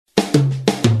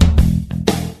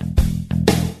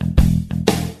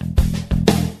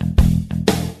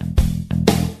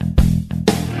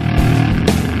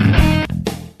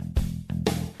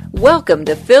Welcome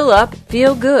to Fill Up,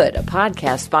 Feel Good, a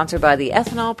podcast sponsored by the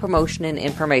Ethanol Promotion and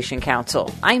Information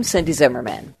Council. I'm Cindy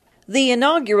Zimmerman. The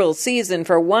inaugural season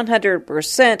for 100%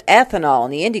 ethanol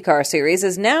in the Indy Car Series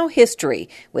is now history,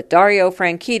 with Dario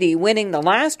Franchitti winning the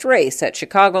last race at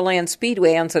Chicagoland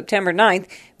Speedway on September 9th,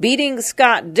 beating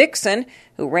Scott Dixon,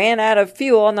 who ran out of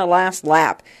fuel on the last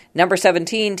lap. Number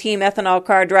 17 Team Ethanol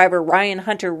car driver Ryan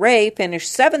Hunter-Reay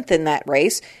finished 7th in that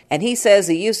race, and he says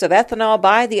the use of ethanol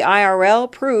by the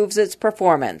IRL proves its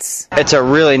performance. It's a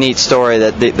really neat story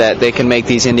that they can make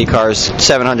these Indy cars,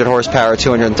 700 horsepower,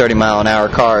 230 mile an hour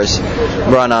cars,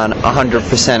 run on 100%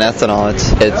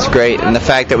 ethanol. It's great, and the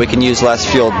fact that we can use less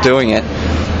fuel doing it.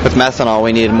 With methanol,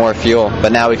 we needed more fuel,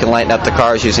 but now we can lighten up the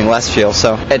cars using less fuel.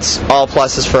 So it's all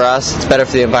pluses for us. It's better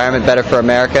for the environment, better for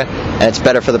America, and it's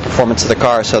better for the performance of the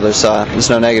car, so there's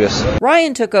no negatives.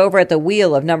 Ryan took over at the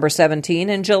wheel of number 17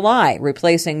 in July,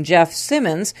 replacing Jeff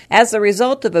Simmons as the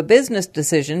result of a business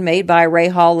decision made by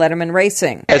Rahal Letterman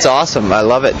Racing. It's awesome. I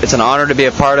love it. It's an honor to be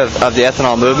a part of the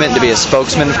ethanol movement, to be a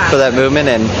spokesman for that movement,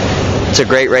 and it's a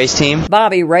great race team.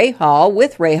 Bobby Rahal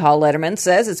with Rahal Letterman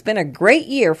says it's been a great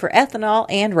year for ethanol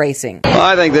and racing. Well,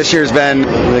 I think this year's been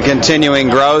the continuing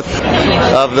growth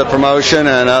of the promotion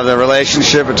and of the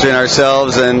relationship between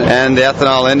ourselves and the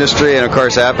ethanol industry and, of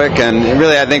course, EPIC. And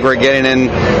really, I think we're getting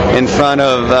in front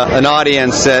of an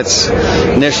audience that's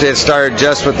initially it started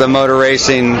just with the motor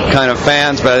racing kind of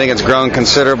fans, but I think it's grown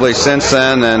considerably since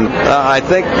then. And I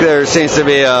think there seems to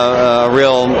be a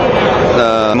real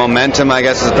momentum, I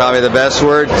guess is probably the best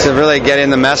word, to really getting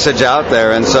the message out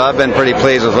there. And so I've been pretty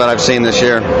pleased with what I've seen this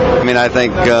year. I mean, I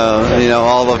think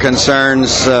all the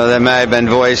concerns that may have been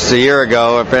voiced a year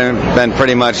ago have been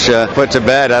pretty much put to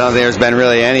bed. I don't think there's been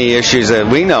really any issues that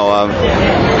we know of.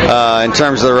 In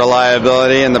terms of the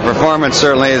reliability and the performance,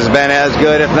 certainly has been as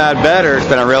good, if not better. It's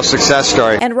been a real success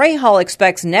story. And Rahal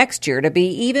expects next year to be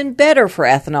even better for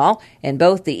ethanol in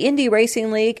both the Indy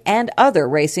Racing League and other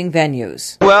racing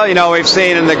venues. Well, we've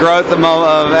seen in the growth of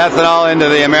ethanol into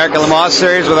the American Le Mans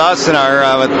Series with us and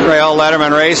with Rahal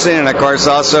Letterman Racing, and of course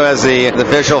also as the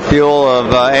official fuel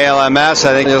of ALMS.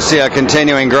 I think you'll see a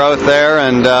continuing growth there.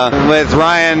 And with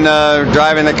Ryan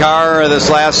driving the car this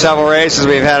last several races,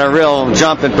 we've had a real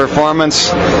jump in performance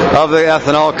of the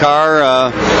ethanol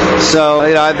car. So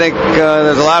I think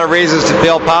there's a lot of reasons to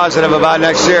feel positive about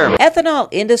next year. Ethanol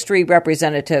industry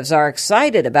representatives are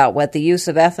excited about what the use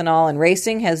of ethanol in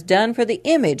racing has done for the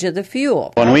image of the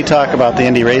fuel. When we talk about the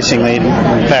Indy Racing League,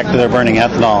 the fact that they're burning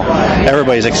ethanol,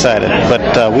 everybody's excited.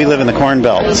 But we live in the Corn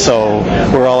Belt, so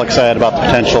we're all excited about the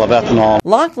potential of ethanol.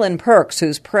 Lachlan Perks,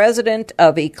 who's president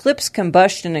of Eclipse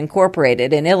Combustion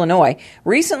Incorporated in Illinois,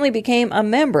 recently became a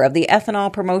member of the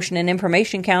Ethanol Promotion and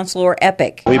Information Council, or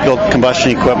EPIC. We build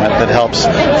combustion equipment that helps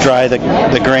dry the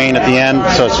grain at the end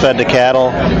so it's fed to cattle,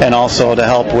 and also to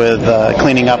help with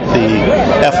cleaning up the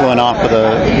effluent off of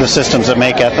the systems that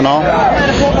make ethanol.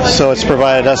 So it's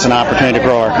provided us an opportunity to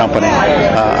grow our company.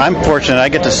 I'm fortunate I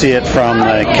get to see it from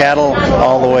the cattle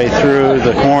all the way through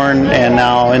the corn and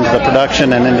now into the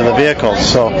production and into the vehicles.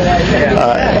 So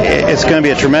it's going to be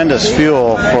a tremendous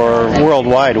fuel for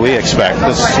worldwide, we expect.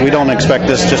 We don't expect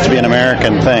this just to be an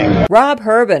American thing. Rob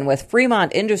Herbin with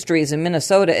Fremont Industries in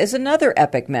Minnesota is another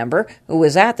EPIC member who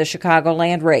was at the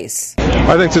Chicagoland race.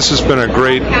 I think this has been a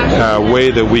great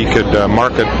way that we could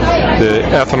market the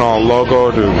ethanol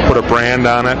logo, to put a brand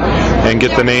on it and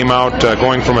get the name out,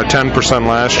 going from a 10%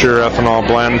 last year ethanol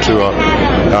blend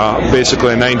to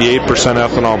basically a 98%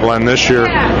 ethanol blend this year.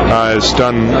 Has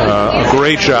done a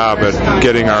great job at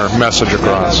getting our message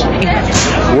across.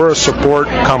 We're a support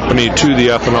company to the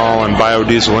ethanol and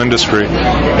biodiesel industry,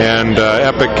 and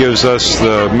EPIC gives us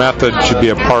the method to be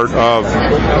a part of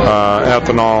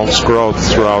ethanol's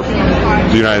growth throughout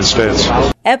the United States.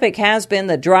 EPIC has been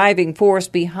the driving force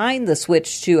behind the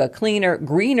switch to a cleaner,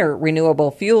 greener renewable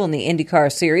fuel in the Indy Car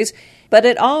Series, but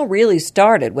it all really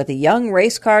started with a young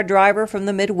race car driver from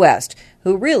the Midwest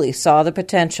who really saw the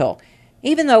potential.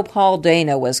 Even though Paul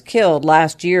Dana was killed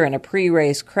last year in a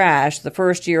pre-race crash, the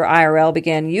first year IRL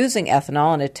began using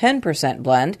ethanol in a 10%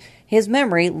 blend, his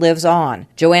memory lives on.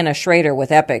 Joanna Schrader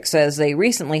with EPIC says they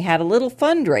recently had a little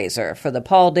fundraiser for the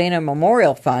Paul Dana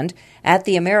Memorial Fund at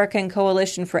the American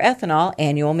Coalition for Ethanol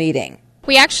annual meeting.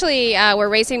 We actually were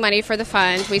raising money for the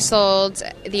fund. We sold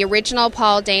the original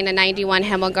Paul Dana 91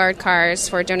 Hemmelgard cars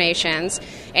for donations,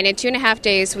 and in 2.5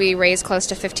 days we raised close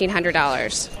to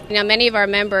 $1,500. Many of our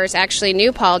members actually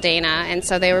knew Paul Dana, and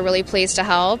so they were really pleased to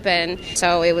help, and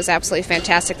so it was absolutely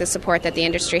fantastic, the support that the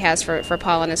industry has for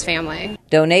Paul and his family.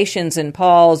 Donations in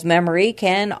Paul's memory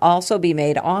can also be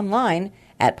made online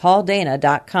at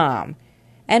pauldana.com.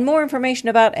 And more information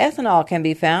about ethanol can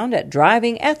be found at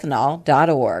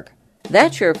drivingethanol.org.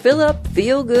 That's your Fill Up,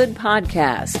 Feel Good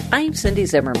podcast. I'm Cindy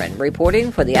Zimmerman,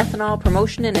 reporting for the Ethanol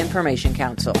Promotion and Information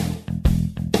Council.